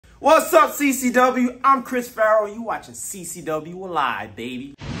What's up, CCW? I'm Chris Farrow, and you watching CCW Live,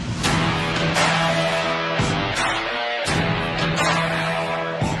 baby.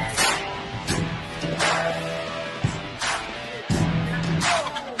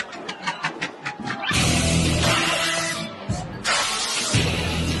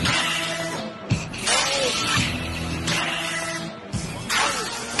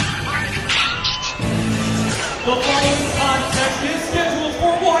 The following contest is scheduled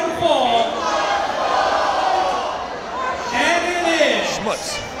for one fall. And it is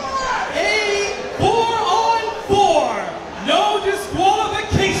Schmutz. A 4-on-4. No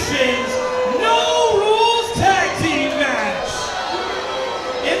disqualifications, no rules tag team match.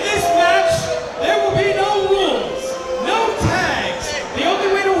 In this match, there will be no rules, no tags. The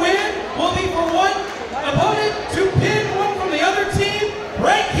only way to win will be for one opponent to pin one from the other team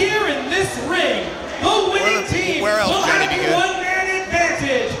right here in this ring. The winning team will have the one-man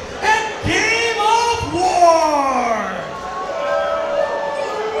advantage at Game of War!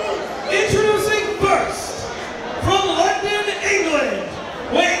 Introducing first, from London, England,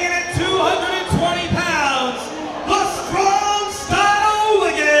 weighing in at 220 pounds, the strong style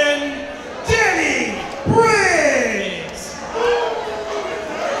hooligan, Danny Briggs!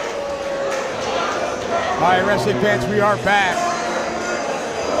 All right, wrestling fans, we are back.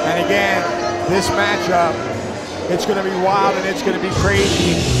 And again, this matchup, it's going to be wild and it's going to be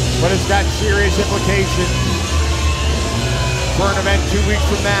crazy, but it's got serious implications for an event 2 weeks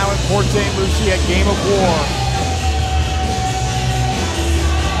from now in Port St. Lucie at Game of War.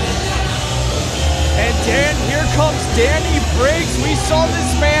 And Dan, here comes Danny Briggs. We saw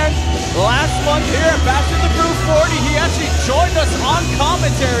this man last month here at Bash of the Brew 40. He actually joined us on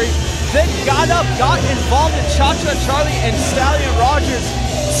commentary, then got up, got involved in Cha-Cha Charlie and Stallion Rogers.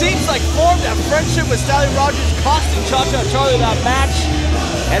 Seems like formed that friendship with Stallion Rogers, costing Cha-Cha Charlie that match.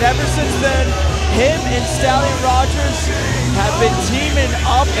 And ever since then, him and Stallion Rogers have been teaming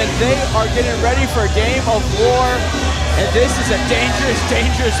up, and they are getting ready for a Game of War. And this is a dangerous,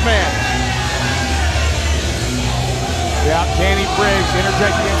 dangerous man. Yeah, Danny Briggs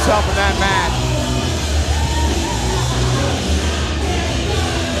interjecting himself in that match.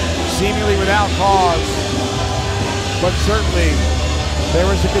 Seemingly without cause, but certainly there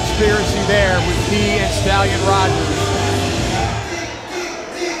was a conspiracy there with he and Stallion Rogers.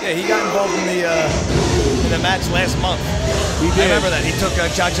 Yeah, he got involved in the match last month. He did. I remember that. He took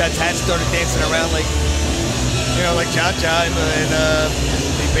Cha-Cha's hat, started dancing around like, you know, like Cha-Cha, and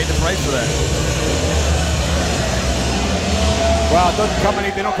he paid the price for that. Well, it doesn't come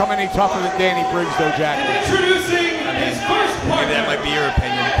any, they don't come any tougher than Danny Briggs, though, Jack. Introducing his first partner. Maybe that might be your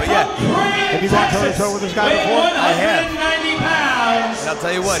opinion, but yeah. Have you gone toe-to-toe with this guy before? I have. 190 pounds. And I'll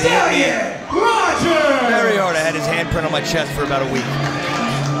tell you what, he hit me Rogers. very hard. I had his handprint on my chest for about a week.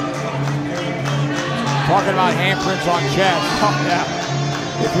 Talking about handprints on chest. Oh, yeah.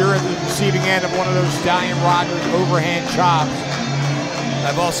 If you're at the receiving end of one of those Stallion Rogers overhand chops.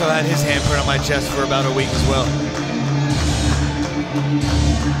 I've also had his handprint on my chest for about a week as well.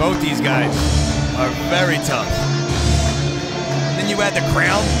 Both these guys are very tough. And then you add the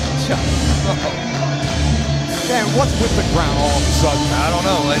crown. Man, what's with the crown all of a sudden? I don't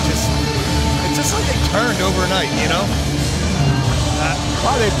know. It's just like it turned overnight, you know?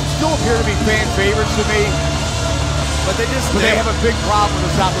 Well, they still appear to be fan favorites to me. But they have a big problem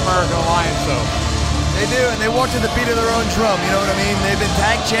with the South American Alliance, though. They do, and they walk to the beat of their own drum, you know what I mean? They've been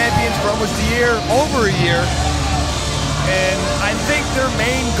tag champions for almost a year, over a year. And I think their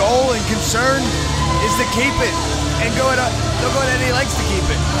main goal and concern is to keep it. And they'll go to any lengths to keep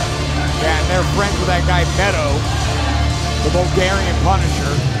it. Yeah, and they're friends with that guy Meadow, the Bulgarian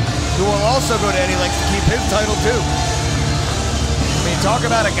Punisher, who will also go to any lengths to keep his title too. I mean, talk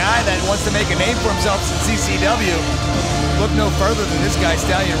about a guy that wants to make a name for himself in CCW. Look no further than this guy,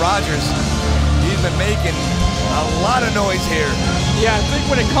 Stallion Rogers. He's been making a lot of noise here. Yeah, I think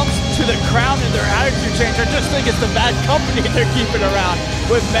when it comes to the crown and their attitude change, I just think it's the bad company they're keeping around.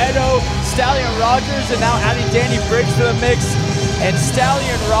 With Meadow, Stallion Rogers, and now adding Danny Briggs to the mix. And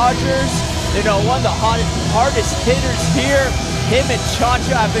Stallion Rogers, you know, one of the hardest hitters here. Him and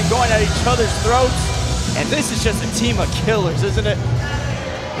Cha-Cha have been going at each other's throats. And this is just a team of killers, isn't it?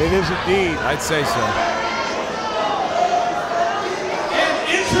 It is indeed. I'd say so. And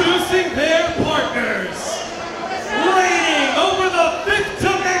introducing their partners, reigning over the 5th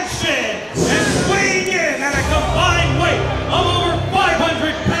dimension and weighing in at a combined weight of over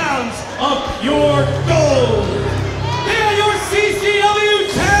 500 pounds of pure gold. They are your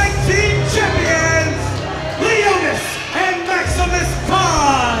CCW Tag Team Champions, Leonis and Maximus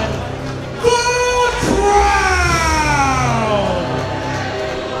Khan. The Crown!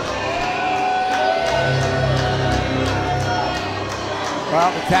 Well,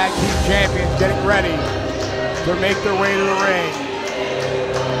 the tag team champions getting ready to make their way to the ring.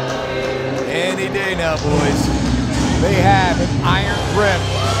 Any day now, boys. They have an iron grip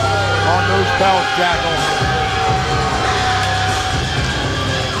on those belts, Jackal.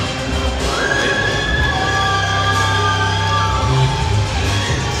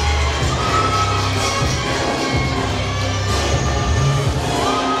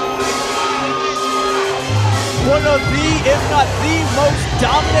 One of the, if not the most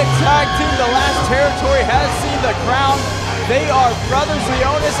dominant tag team the last territory has seen the crown. They are brothers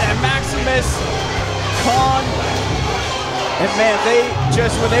Leonis and Maximus Khan. And man, they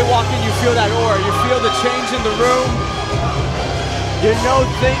just, when they walk in, you feel that aura. You feel the change in the room. You know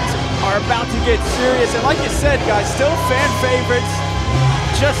things are about to get serious. And like you said, guys, still fan favorites.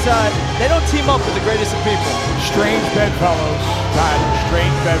 Just, they don't team up with the greatest of people. Strange bedfellows, Tyler.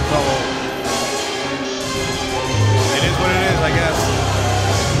 Strange bedfellows. It is what it is, I guess.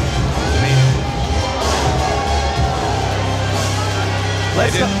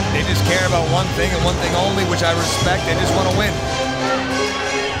 They just care about one thing and one thing only, which I respect. They just want to win.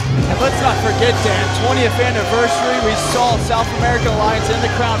 And let's not forget, Dan, 20th anniversary, we saw South American Alliance and the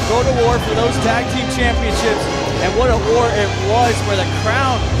Crown go to war for those tag team championships. And what a war it was, where the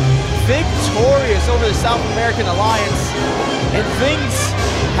Crown victorious over the South American Alliance. And things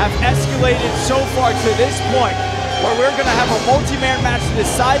have escalated so far to this point, where we're going to have a multi-man match to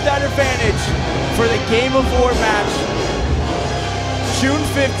decide that advantage for the Game of War match. June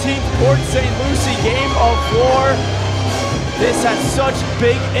 15th, Port St. Lucie, Game of War. This has such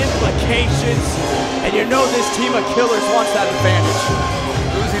big implications, and you know this team of killers wants that advantage.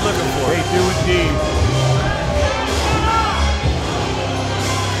 Who's he looking for? They do indeed.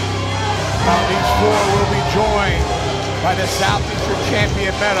 These four will be joined by the Southeastern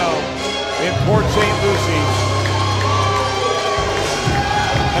Champion Meadow in Port St. Lucie.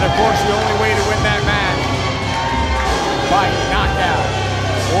 And of course, the only way to win that match, by knockout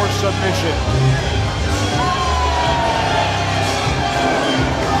or submission.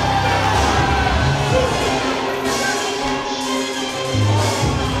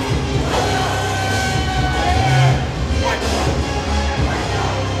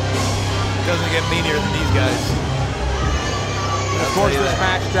 Doesn't get meaner than these guys. And of course, this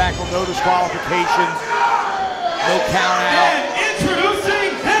match, Jackal, no disqualifications, no count out. And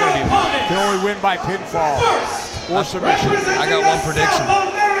introducing their opponent. Can only win by pinfall or submission. I got one prediction.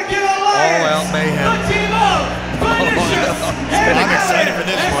 All out mayhem. The team of Vinicious and I'm excited for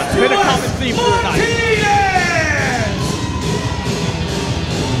this one. It's been a common theme for the night.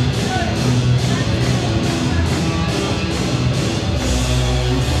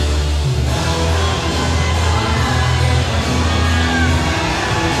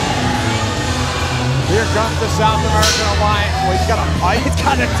 Here comes the South American Alliance. Well, he's got a pipe. He's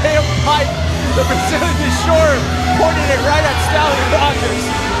got a tail pipe. The Brazilian Shore pointing it right at Stallion Rogers.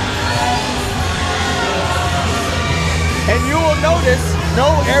 And you will notice no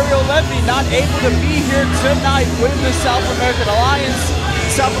Ariel Levy not able to be here tonight with the South American Alliance.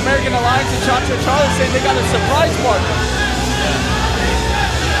 South American Alliance and Chacho Charlie saying they got a surprise partner.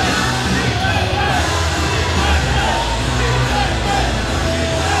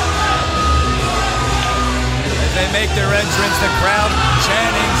 They make their entrance, the crowd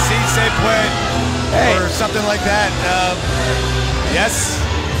chanting "Si se puede," or something like that. Yes,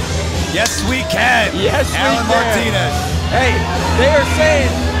 yes we can. Yes, Alan we can. Martinez. Hey, they are saying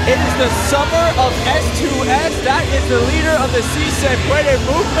it is the summer of S2S. That is the leader of the Si se puede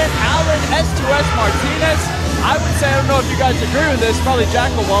movement, Alan S2S Martinez. I would say, I don't know if you guys agree with this, probably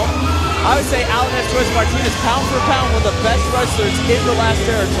Jackal won't. I would say Alan S2S Martinez, pound for pound, one of the best wrestlers in the last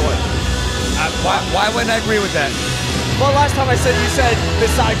territory. Why wouldn't I agree with that? Well, last time I said, you said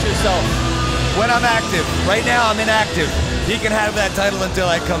besides yourself. When I'm active. Right now I'm inactive. He can have that title until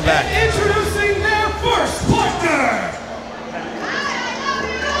I come back. Introducing their first partner.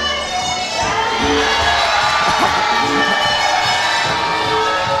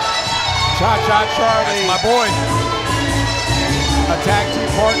 Cha-Cha Charlie. That's my boy. A tag team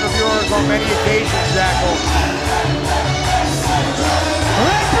partner of yours on many occasions, Jackal.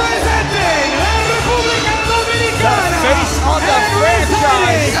 Representing La República Dominicana. The face on the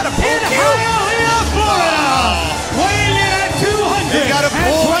franchise. Got a pull cue. Hialeah, Florida. Weighing in at 225 got a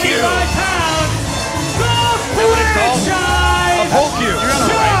pull cue. pounds. The what it's called? franchise. A pull cue. You're on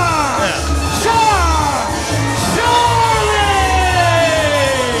the right. Charlie.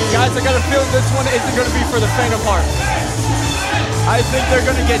 Guys, I got a feeling this one isn't going to be for the faint of heart. I think they're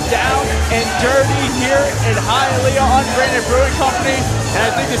going to get down and dirty here in Hialeah Unbranded Brewing Company, and I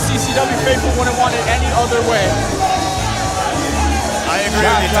think the CCW faithful wouldn't want it any other way. I agree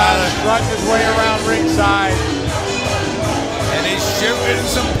with you, Tyler. Strutting his way around ringside. And he's shooting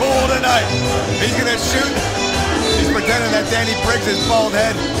some pool tonight. He's gonna shoot. He's pretending that Danny Briggs' bald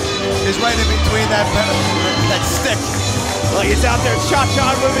head is right in between that stick. Well, he's out there cha-cha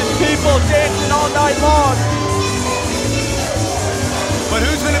with his people, dancing all night long. But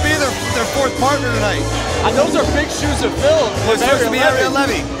who's gonna be their fourth partner tonight? And those are big shoes to fill. It's supposed to be Area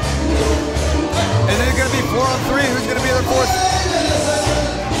Levy. Is it gonna be 4-on-3? Who's gonna be their fourth?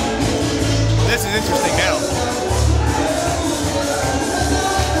 This is interesting now.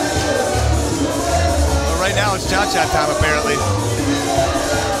 Right now it's cha-cha time, apparently.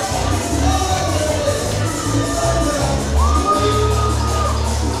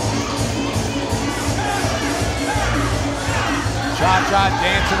 Cha-cha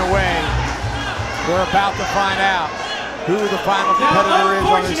dancing away. We're about to find out who the final competitor is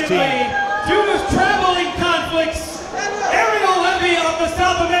on this team. Due to traveling conflicts, Ariel Levy of the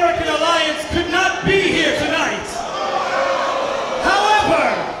South American Alliance could not be here tonight.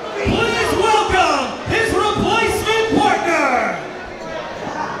 However, please welcome his replacement partner.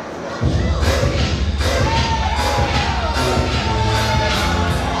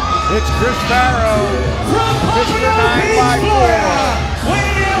 It's Chris Farrow, From Mr. Beach, 954. Florida,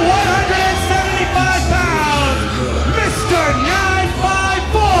 weighing in at 175 pounds, Mr.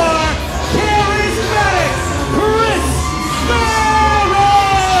 954, charismatic Chris Farrow.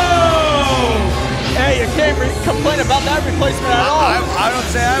 Hey, you can't complain about that replacement at all. I don't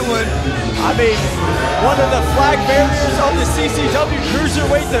say I would. I mean, one of the flag bearers of the CCW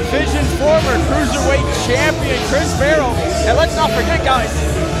Cruiserweight Division, former Cruiserweight Champion Chris Farrow. And let's not forget, guys,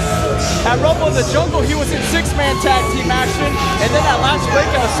 at Rumble in the Jungle, he was in 6-man tag team action. And then at last break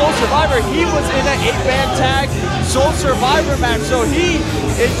at Soul Survivor, he was in an 8-man tag Soul Survivor match. So he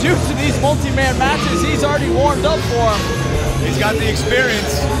is used to these multi-man matches. He's already warmed up for them. He's got the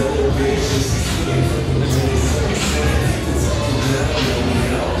experience.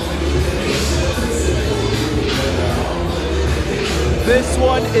 This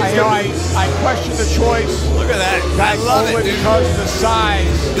one is I question the choice. Look at that. I love it, dude. Because of the size.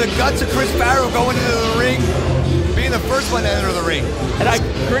 The guts of Chris Farrow going into the ring, being the first one to enter the ring. And I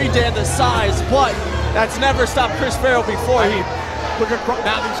agree, Dan, the size, but that's never stopped Chris Farrow before. Look at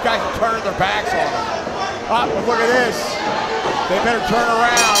now these guys are turning their backs on him. But look at this. They better turn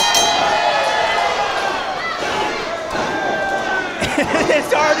around.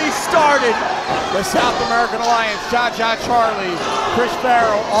 It's already started. The South American Alliance, Cha-Cha Charlie, Chris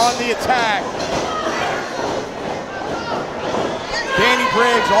Farrow on the attack. Danny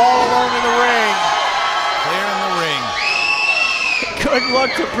Briggs all alone in the ring. Clear in the ring. Good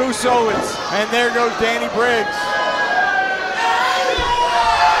luck to Bruce Owens. And there goes Danny Briggs.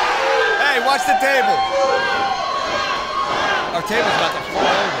 Hey, watch the table. Our table's about to fall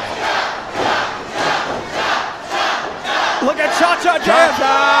over. Look at Cha-Cha Jam. Cha-Cha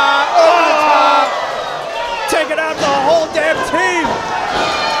over the top. Taking out the whole damn team.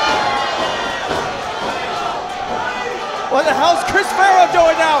 What the hell's Chris Farrow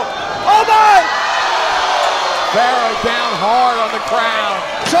doing now? Oh my! Farrow down hard on the crown.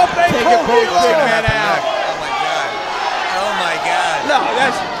 Taking both big hero. men out. Oh my God. Oh my God. No,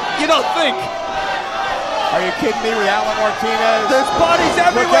 that's, you don't think. Are you kidding me with Alan Martinez? There's bodies Look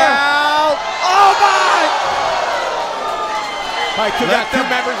everywhere. out. Oh my! He took out 2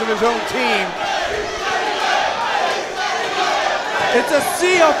 members of his own team. It's a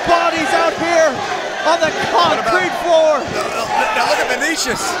sea of bodies out here on the concrete floor. Now look at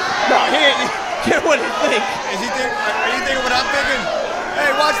Vinicious. No, he ain't. Get what he think. Are you thinking what I'm thinking? Hey,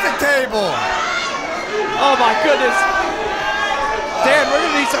 watch the table. Oh my goodness. Dan, we're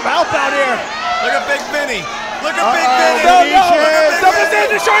gonna need some help out here. Look at Big Vinny. Look at Big Vinny. No, Look at Big Something's Vinny.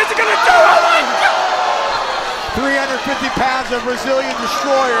 in the show. He's gonna do it. 350 pounds of Brazilian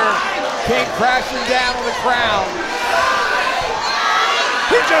destroyer came crashing down on the crown.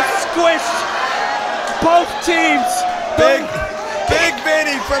 He just squished both teams. Big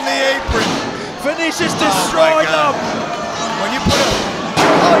Vinny from the apron. Vinicious destroyed them. When you put him.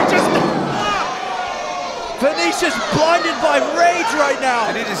 Oh, he just. Vinicious blinded by rage right now.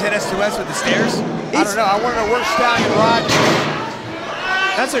 Did he just hit S2S with the stairs? I don't know. I want to know where's Stallion Rogers.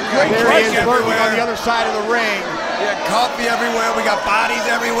 That's a great There he is question. working on the other side of the ring. We got coffee everywhere. We got bodies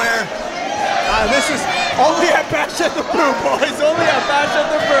everywhere. This is only at Bash at the Brew, boys. Only at Bash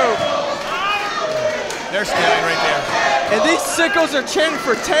at the Brew. There's Stallion right there. And these sickos are chanting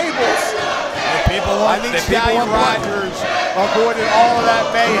for tables. People I want, think the people Stallion want blood. Rogers avoided all of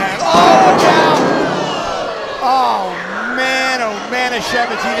that mayhem. Oh, now! Oh, man,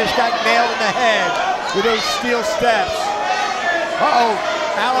 Shevitz, he just got nailed in the head with those steel steps. Uh-oh.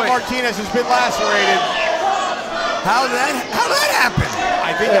 Alan Martinez has been lacerated. How did that happen?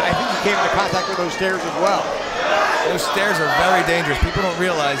 I think he came into contact with those stairs as well. Those stairs are very dangerous. People don't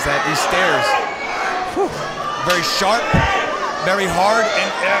realize that these stairs, very sharp, very hard, and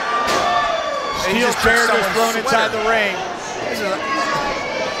steel chair just thrown inside the ring.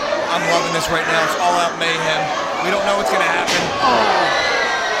 I'm loving this right now. It's all out mayhem. We don't know what's going to happen.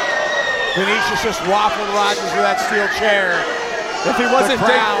 Vinicious just waffled Rogers with that steel chair. If he wasn't the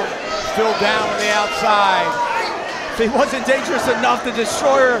crowd still down on the outside. If he wasn't dangerous enough, the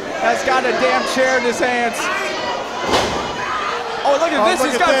Destroyer has got a damn chair in his hands. Oh, look at this.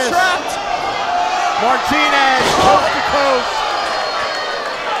 He's got trapped. Martinez, coast to coast.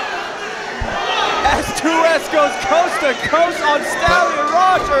 S2S goes coast to coast on Stallion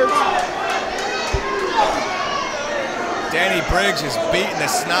Rogers. Danny Briggs is beating the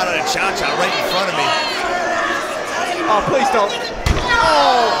snot out of Cha-Cha right in front of me. Oh, please don't.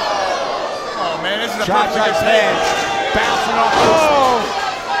 Oh man, this is a Cha-Cha's head bouncing off those,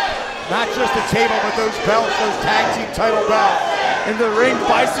 not just the table, but those belts, those tag team title belts. In the ring,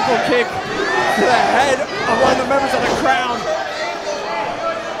 bicycle kick to the head of one of the members of the Crown.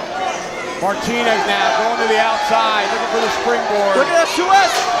 Martinez now going to the outside, looking for the springboard. Look at that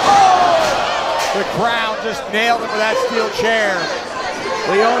S2S. Oh! The Crown just nailed him with that steel chair.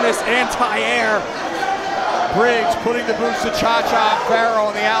 Leonis anti-air. Briggs putting the boots to Cha-Cha and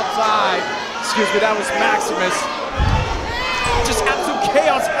Farrow on the outside. Excuse me, that was Maximus. Just absolute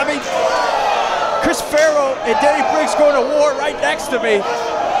chaos. I mean, Chris Farrow and Danny Briggs going to war right next to me.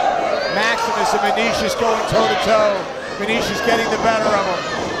 Maximus and Vinicious going toe-to-toe. Vinicious getting the better of him.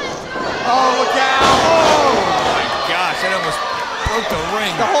 Oh, look out! Oh my gosh, that almost broke the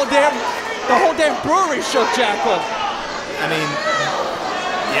ring. The whole damn brewery shook, Jacqueline. I mean,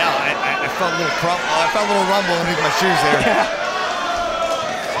 yeah, I felt a little rumble underneath my shoes there. Yeah.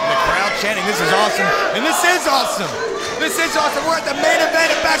 And the crowd chanting, "This is awesome!" And this is awesome. This is awesome. We're at the main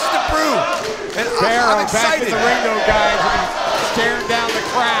event of Bash the Brew, and I'm excited. Back in the ring, though, guys. I mean, staring down the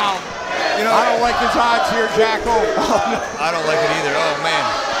crowd. You know, I don't like his odds here, Jackal. I don't like it either. Oh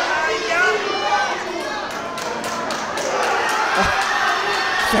man.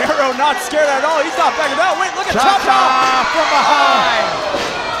 Farrow not scared at all. He's not backing down. Wait, look at Cha-Cha from behind.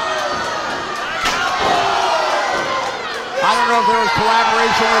 I don't know if there was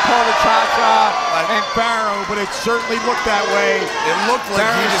collaboration on the part of Cha-Cha and Farrow, but it certainly looked that way. It looked like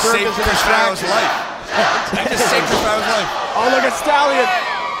he just saved Chris Farrow's life. He just saved Chris Farrow's life. Oh, look at Stallion.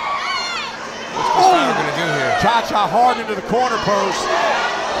 What's Chris Farrow going to do here? Cha-Cha hard into the corner post.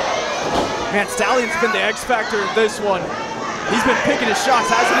 Man, Stallion's been the X factor in this one. He's been picking his shots,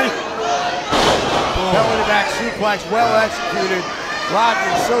 hasn't he? Belly to back suplex, well executed.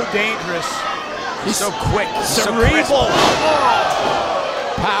 Rogers so dangerous. He's so quick, cerebral.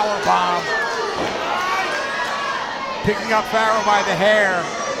 Power bomb. Picking up Farrow by the hair.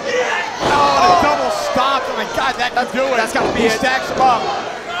 Oh, the double stop. Oh my God, that can do it. That's got to be it. He stacks him up.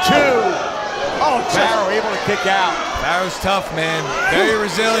 2. Oh, Farrow able to kick out. Farrow's tough, man. Very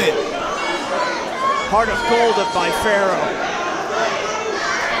resilient. Heart of gold by Farrow.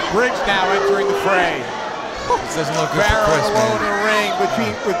 Briggs now entering the fray. This doesn't look good Farrow for Chris, alone man. in the ring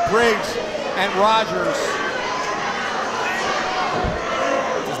with Briggs and Rogers.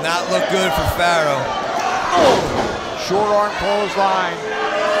 Does not look good for Farrow. Oh. Short arm clothesline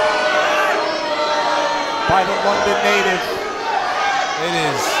by the London native. It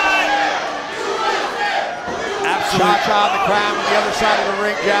is absolute Cha-Cha on the crown on the other side of the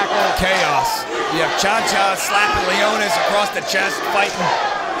ring, Jackal. chaos. You have Cha-Cha slapping Leonis across the chest, fighting.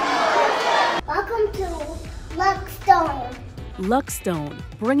 Welcome to Luckstone. Luckstone,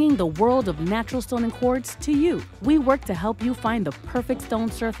 bringing the world of natural stone and quartz to you. We work to help you find the perfect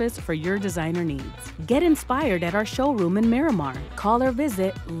stone surface for your designer needs. Get inspired at our showroom in Miramar. Call or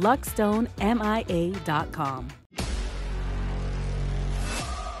visit luckstonemia.com.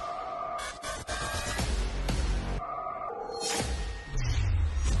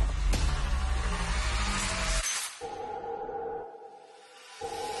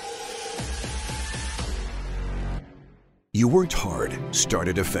 You worked hard,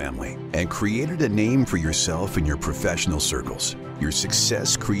 started a family, and created a name for yourself in your professional circles. Your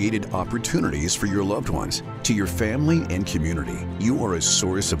success created opportunities for your loved ones. To your family and community, you are a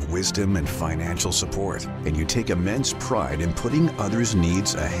source of wisdom and financial support, and you take immense pride in putting others'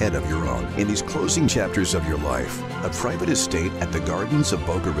 needs ahead of your own. In these closing chapters of your life, a private estate at the Gardens of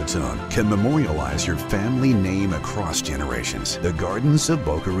Boca Raton can memorialize your family name across generations. The Gardens of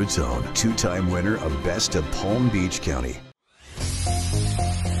Boca Raton, 2-time winner of Best of Palm Beach County.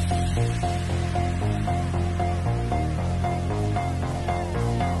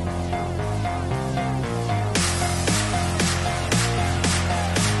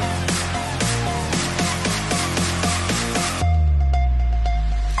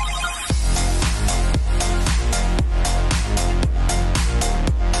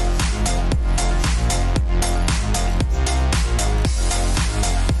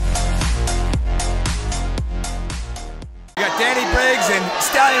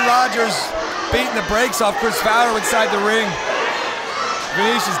 Stallion Rogers beating the brakes off Chris Farrow inside the ring.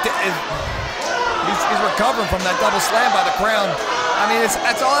 Vinicious he's recovering from that double slam by the crown. I mean, it's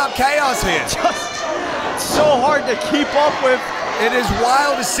all out chaos here. Just so hard to keep up with. It is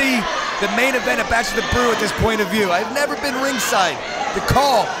wild to see the main event of Bash of the Brew at this point of view. I've never been ringside to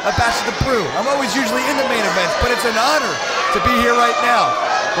call a Bash of the Brew. I'm always usually in the main events, but it's an honor to be here right now.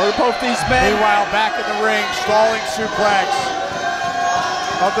 For both these men. Meanwhile, back in the ring, stalling suplex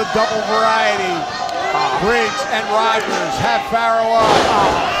of the double variety. Briggs and Rogers have Farrow up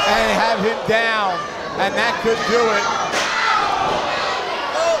and have him down, and that could do it.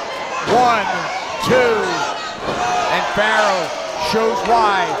 1, 2, and Farrow shows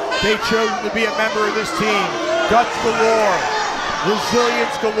why they chose to be a member of this team. Guts galore,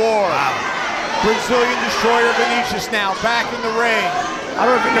 resilience galore. Brazilian Destroyer Vinicious now back in the ring. I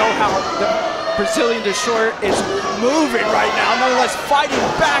don't even know how the Brazilian Destroyer is moving right now, nonetheless fighting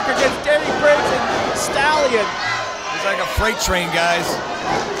back against Danny Briggs and Stallion. He's like a freight train, guys.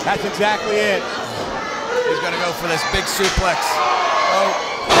 That's exactly it. He's gonna go for this big suplex.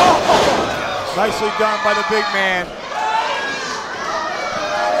 Nicely done by the big man.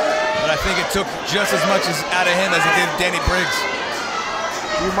 But I think it took just as much out of him as it did Danny Briggs.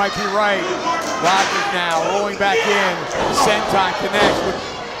 You might be right. Rogers now rolling back in. Senton connects with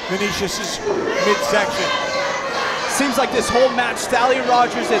Vinicious' midsection. Seems like this whole match, Stallion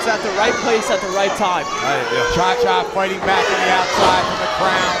Rogers is at the right place at the right time. Cha-Cha fighting back on the outside from the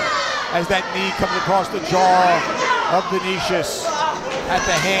crown as that knee comes across the jaw of Vinicious at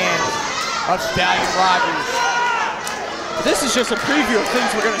the hands of Stallion Rogers. This is just a preview of things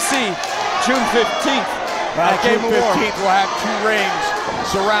we're going to see June 15th. June 15th, we'll have 2 rings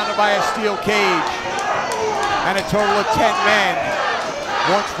surrounded by a steel cage and a total of 10 men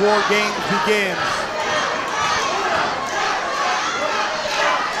once War Games begins.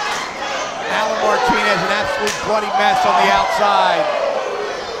 Alan Martinez, an absolute bloody mess on the outside.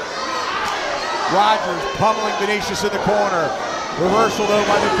 Rogers pummeling Vinicious in the corner. Reversal though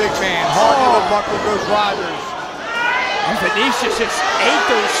by the big man. Hard to the buckle goes Rogers. And Vinicious just ate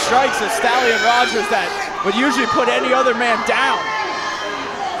those strikes of Stallion Rogers that would usually put any other man down.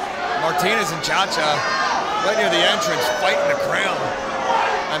 Martinez and Cha-Cha right near the entrance fighting the crown.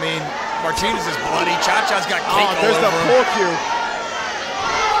 I mean, Martinez is bloody. Cha-Cha's got cake all there's over the him. pull cue.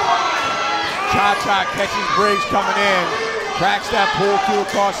 Cha-Cha catches Briggs coming in. Cracks that pull cue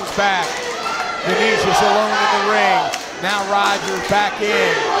across his back. Vinicious alone in the ring. Now Rogers back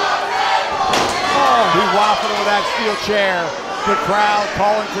in. He waffled with that steel chair. The crowd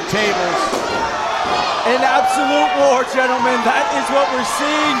calling for tables. An absolute war, gentlemen. That is what we're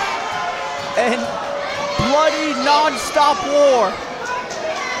seeing. And bloody non-stop war.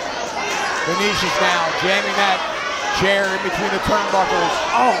 Vinicious now jamming that chair in between the turnbuckles.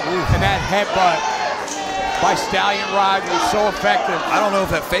 And that headbutt by Stallion Rogers, so effective. I don't know if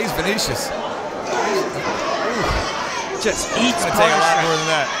that phased Vinicious. Just eats punishment. It's gonna take a lot more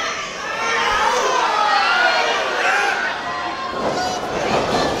than that.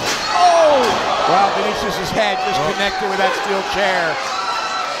 Well, Vinicious' head just connected with that steel chair.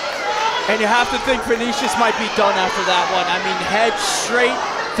 And you have to think Vinicious might be done after that one. I mean, head straight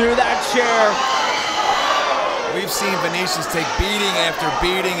through that chair. We've seen Vinicious take beating after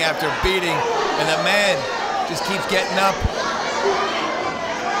beating after beating, and the man just keeps getting up.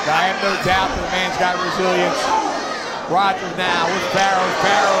 I have no doubt the man's got resilience. Rogers now with Farrow.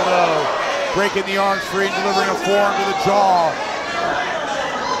 Farrow, though, breaking the arms free and delivering a forearm to the jaw.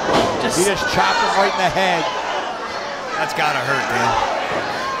 He just chopped him right in the head. That's gotta hurt, man.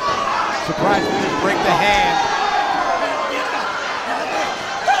 Surprised he didn't break the hand.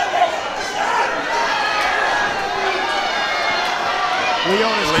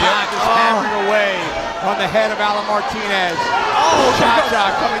 Leona's cock is hammering away on the head of Alan Martinez.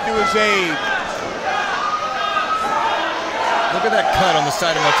 Cha-Cha coming to his aid. Look at that cut on the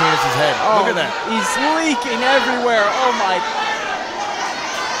side of Martinez's head. Look at that. He's leaking everywhere. Oh my.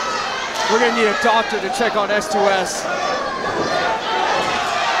 We're gonna need a doctor to check on S2S.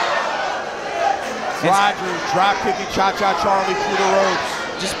 Rogers drop kicking Cha-Cha Charlie through the ropes.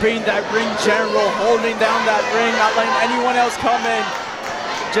 Just being that ring general, holding down that ring, not letting anyone else come in.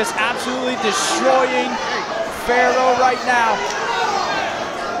 Just absolutely destroying Farrow right now.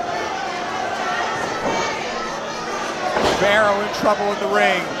 Farrow in trouble in the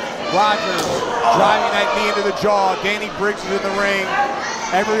ring. Rogers driving that knee into the jaw. Danny Briggs is in the ring.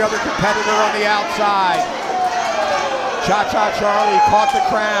 Every other competitor on the outside. Cha-Cha Charlie caught the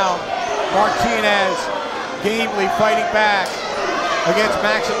crown. Martinez gamely fighting back against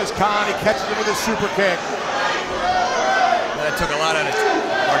Maximus Khan. He catches him with a super kick. That That took a lot out of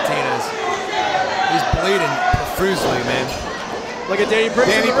Martinez. He's bleeding profusely, man. Look at Danny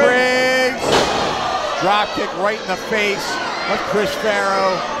Briggs. Danny Briggs. Drop kick right in the face of Chris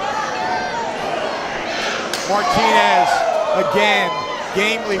Farrow. Martinez again,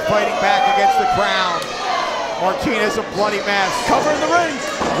 gamely fighting back against the crown. Martinez a bloody mess. Cover in the ring.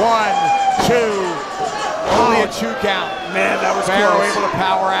 1, 2. Only a 2 count. Man, that was Farrow close. able to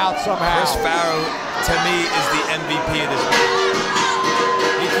power out somehow. Chris Farrow, to me, is the MVP of this match.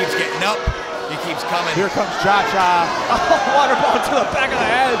 He keeps getting up. He keeps coming. Here comes Cha-Cha. Water ball to the back of the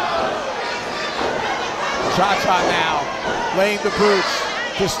head. Cha-Cha now, laying the boots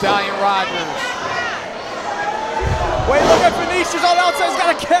to Stallion Rogers. Wait, look at Vinicious on the outside. He's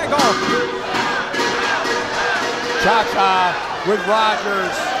got a keg off. Cha-Cha with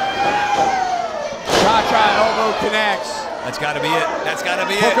Rogers. Cha-Cha elbow connects. That's got to be it. That's got to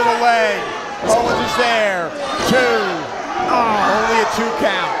be Hook it. of the leg. Owens is there. 2. Only a 2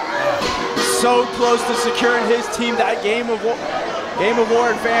 count. So close to securing his team that game of war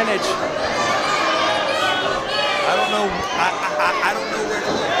advantage. I don't know. I don't know where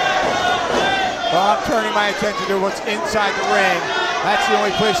to look. Well, I'm turning my attention to what's inside the ring. That's the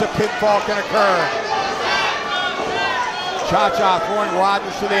only place a pinfall can occur. Cha-Cha throwing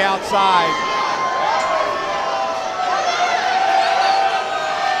Rogers to the outside.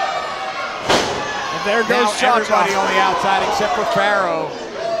 And there goes Cha-Cha. Everybody on the outside except for Farrow.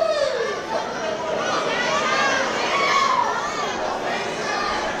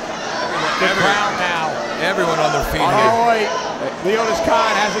 The crowd now. Everyone on their feet All here. right, Leonis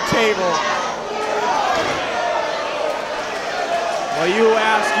Khan has a table. Well, you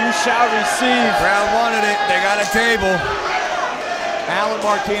ask, you shall receive. Crowd wanted it. They got a table. Alan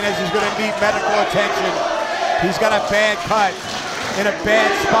Martinez is going to need medical attention. He's got a bad cut in a bad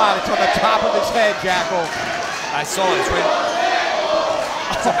spot. It's on the top of his head, Jackal. I saw it.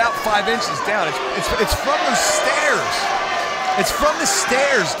 It's about 5 inches down. It's from the stairs. It's from the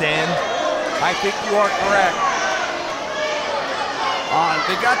stairs, Dan. I think you are correct.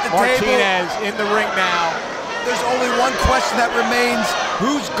 They got the Martinez table. in the ring now. There's only one question that remains.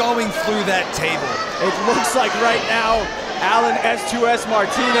 Who's going through that table? It looks like right now, Alan S2S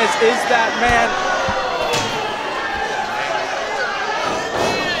Martinez is that man.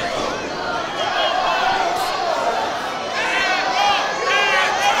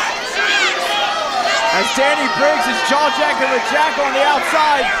 As Danny Briggs is jaw-jacking with Jack on the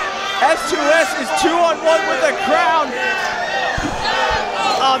outside. S2S is 2-on-1 with the crown.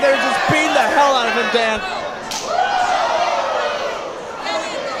 Oh, they're just beating the hell out of him, Dan.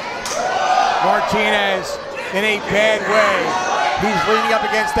 Martinez in a bad way. He's leaning up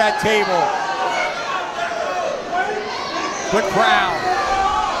against that table. The crowd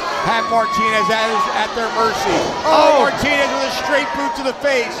have Martinez at their mercy. Oh, Martinez with a straight boot to the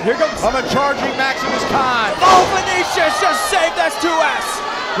face. Here comes of a charging Maximus Khan. Oh, Vinicious just saved S2S.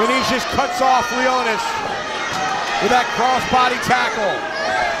 Vinicious cuts off Leonis with that crossbody tackle.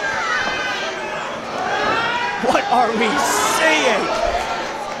 What are we seeing?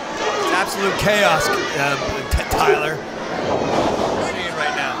 It's absolute chaos, Tyler. We're seeing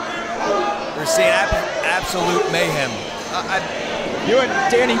right now. We're seeing absolute mayhem. You and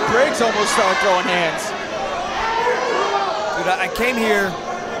Danny Briggs almost started throwing hands. Dude, I came here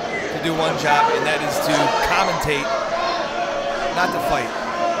to do one job, and that is to commentate, not to fight.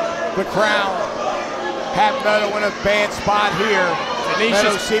 The crown had Meadow in a bad spot here.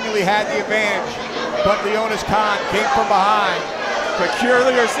 Meadow seemingly had the advantage, but Leonis Khan came from behind.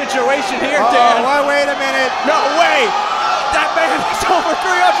 Peculiar situation here, Dan. Oh, wait a minute. No way. That man is over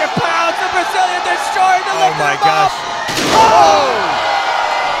 300 pounds. The Brazilian destroying the Oh my gosh. Oh!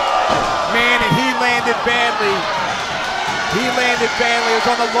 Man, and he landed badly. He landed badly. It was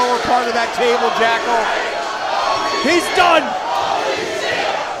on the lower part of that table, Jackal. He's done.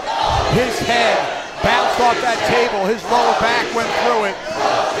 His head bounced off that table. His lower back went through it.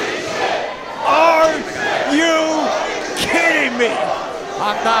 Are you kidding me?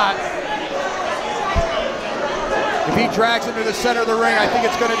 I'm not. If he drags him to the center of the ring, I think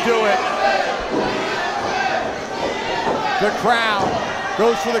it's going to do it. The crown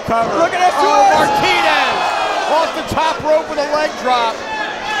goes for the cover. Look at this. Oh, Martinez off the top rope with a leg drop.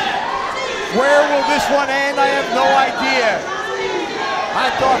 Where will this one end? I have no idea. I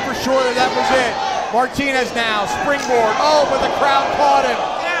thought for sure that was it. Martinez now, springboard. Oh, but the crowd caught him.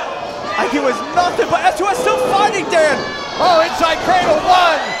 Like it was nothing, but S2S still fighting, Dan. Oh, inside cradle,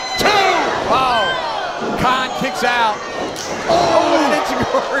 1, 2. Oh, Khan kicks out. Oh,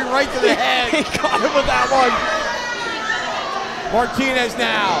 Ichigori right to the head. He caught him with that one. Martinez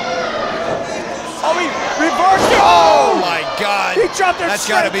now. Oh, he reversed it. Oh my God. He dropped it That's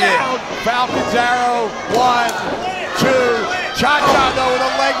straight gotta be down. it. Falcon's arrow, 1, 2. Cha-cha though with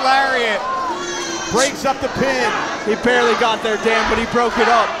a leg lariat. Breaks up the pin. He barely got there, Dan, but he broke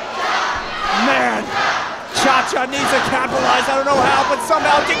it up. Man, Cha-cha needs to capitalize. I don't know how, but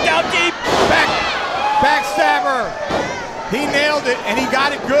somehow dig down deep. Backstabber. He nailed it, and he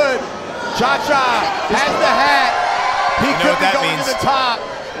got it good. Cha-cha has the hat. He could be going to the top.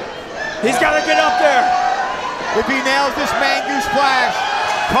 He's got to get up there. If he nails this Mangu splash,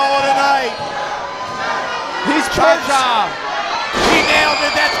 call it a night. He's Cha-cha. He nailed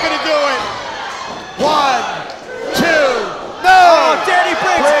it. That's going to do it. 1, 2. No! Oh, Danny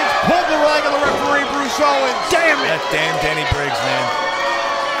Briggs. Briggs pulled the leg of the referee, Bruce Owens. Damn it. That damn Danny Briggs, man.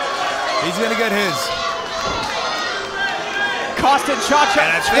 He's going to get his. Costing Cha-cha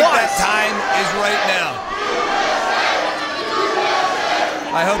And I think that time is right now.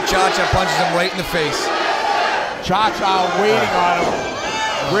 I hope Cha-cha punches him right in the face. Cha-cha waiting on him.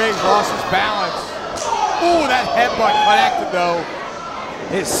 Briggs lost his balance. Ooh, that headbutt connected though.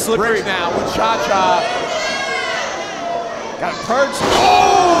 It's slippery. Briggs now with Cha-cha. Got purged.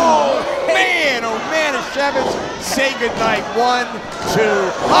 Oh man, Shevitz, say goodnight. 1, 2.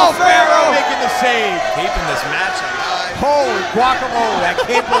 Oh, Farrow making the save. Keeping this match alive. Holy guacamole, I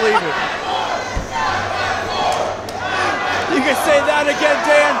can't believe it. You can say that again,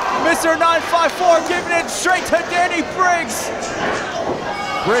 Dan. Mr. 954 giving it straight to Danny Briggs.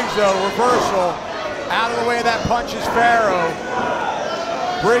 Briggs though, reversal. Out of the way of that punch is Farrow.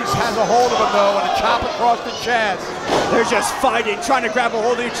 Briggs has a hold of him though, and a chop across the chest. They're just fighting, trying to grab a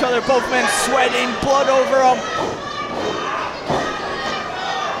hold of each other. Both men sweating, blood over them.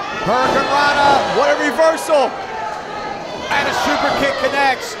 Hurricane Rana. What a reversal. And a super kick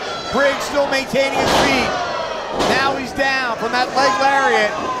connects. Briggs still maintaining his feet. Now he's down from that leg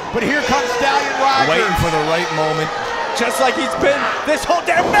lariat. But here comes Stallion Rogers. Waiting for the right moment. Just like he's been this whole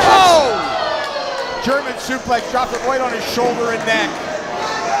damn match. Oh! German suplex, dropped it right on his shoulder and neck.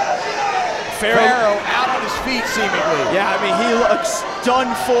 Farrow out on his feet seemingly. Yeah, I mean, he looks done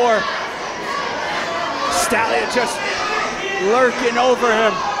for. Stallion just lurking over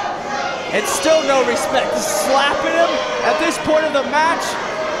him. And still no respect. Slapping him at this point of the match.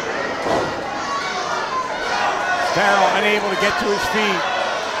 Farrow unable to get to his feet.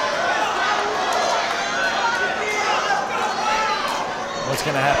 What's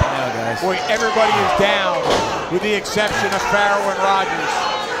going to happen now, guys? Boy, everybody is down with the exception of Farrow and Rogers.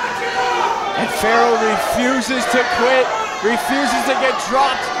 And Farrow refuses to quit, refuses to get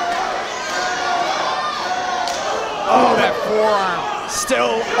dropped. Oh, that forearm.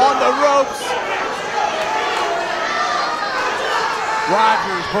 Still on the ropes.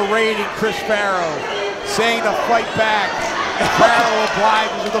 Rogers berating Chris Farrow, saying to fight back. Farrow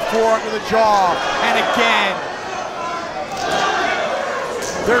obliges with the forearm to the jaw. And again,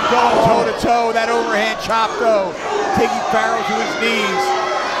 they're going toe-to-toe. That overhand chop, though, taking Farrow to his knees.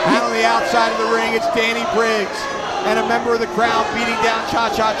 And on the outside of the ring, it's Danny Briggs and a member of the crowd beating down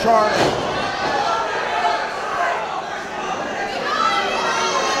Cha-Cha Charlie.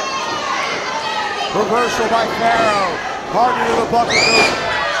 Reversal by Farrow. Hard into the bucket goes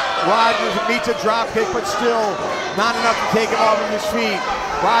Rogers, meets a drop kick, but still not enough to take him off of his feet.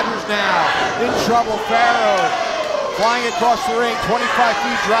 Rogers now in trouble. Farrow flying across the ring, 25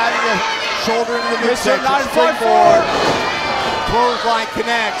 feet, driving a shoulder into the midsection. 954. Clothesline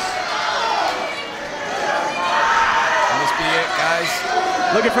connects. Can this be it, guys?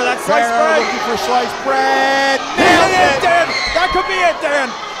 Looking for that slice Farrow bread. looking for sliced bread. Nailed Nailed it, it. Dan. That could be it, Dan.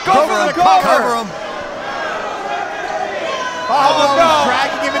 Go for the Cover cover. him. Oh, no. he's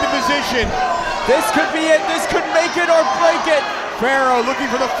dragging him into position. This could be it. This could make it or break it. Farrow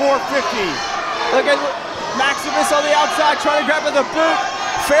looking for the 450. Look at Maximus on the outside trying to grab at the boot.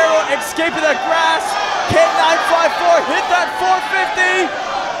 Farrow escaping the grass. Can 954 hit that 450?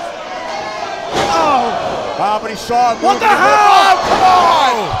 Oh. But he saw him. What the moving. hell? Oh, come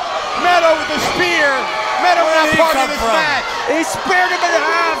on! Meadow with the spear. Meadow Where not did he part of come this from? match. He speared him in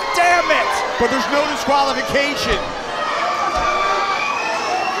half. Damn it. But there's no disqualification.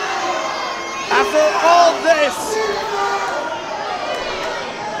 After all this.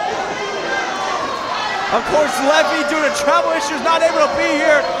 Of course, Levy, due to travel issues, not able to be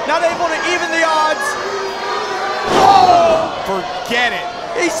here, not able to even the odds. Oh! Forget it.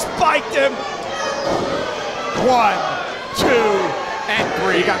 He spiked him. 1, 2, and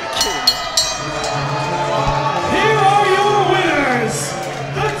 3. You got me kidding me. Here are your winners,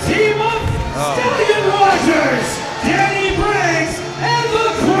 the team of Stallion Rogers, Danny Briggs, and the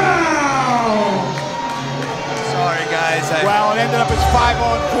crowd. Sorry, guys. Well, it ended up as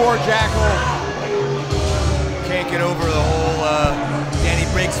 5-on-4, Jackal.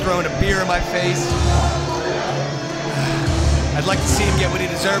 Briggs throwing a beer in my face. I'd like to see him get what he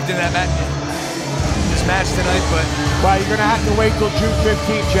deserved in that this match tonight, but... Well, you're going to have to wait till June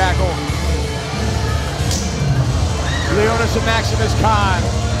 15th, Jackal. Leonis and Maximus Khan,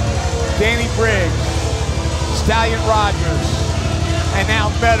 Danny Briggs, Stallion Rogers, and now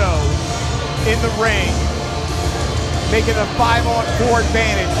Meadow in the ring, making a 5-on-4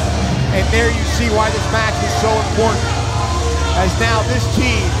 advantage. And there you see why this match is so important, as now this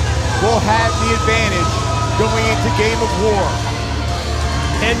team will have the advantage going into Game of War.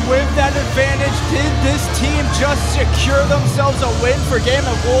 And with that advantage, did this team just secure themselves a win for Game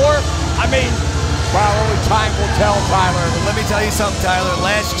of War? I mean, well, only time will tell, Tyler. But let me tell you something, Tyler.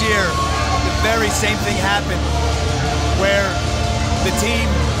 Last year, the very same thing happened, where the team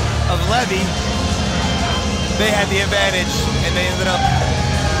of Levy, they had the advantage, and they ended up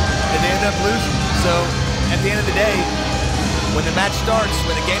losing. So, at the end of the day, when the match starts,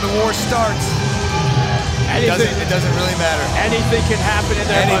 when the Game of War starts, it doesn't really matter. Anything can happen in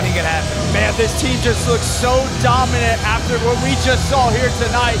there. Anything can happen. Man, this team just looks so dominant after what we just saw here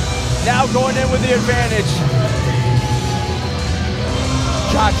tonight. Now going in with the advantage.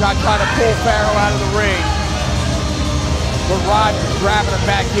 Cha-Cha trying to pull Farrow out of the ring, but Rogers grabbing him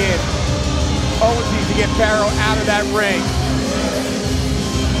back in. Owens needs to get Farrow out of that ring.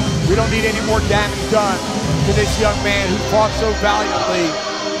 We don't need any more damage done to this young man who fought so valiantly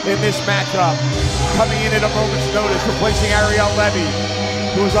in this matchup. Coming in at a moment's notice, replacing Ariel Levy,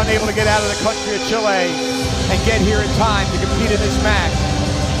 who was unable to get out of the country of Chile and get here in time to compete in this match.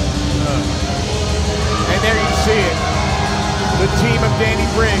 And there you see it. The team of Danny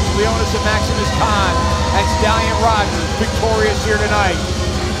Briggs, Leonis and Maximus Khan, and Stallion Rogers victorious here tonight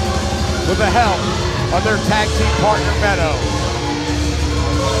with the help of their tag team partner, Meadow.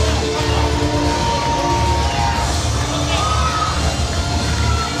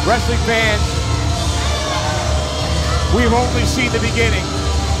 Wrestling fans, we've only seen the beginning.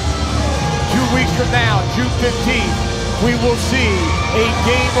 2 weeks from now, June 15th, we will see a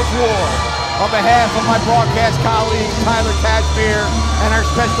Game of War. On behalf of my broadcast colleagues, Tyler Cashmere, and our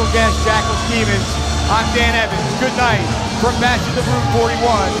special guest, Jackal Stevens, I'm Dan Evans. Good night from Bash in the Room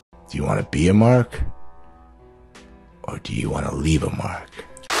 41. Do you want to be a mark? Or do you want to leave a mark?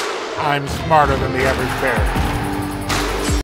 I'm smarter than the average bear.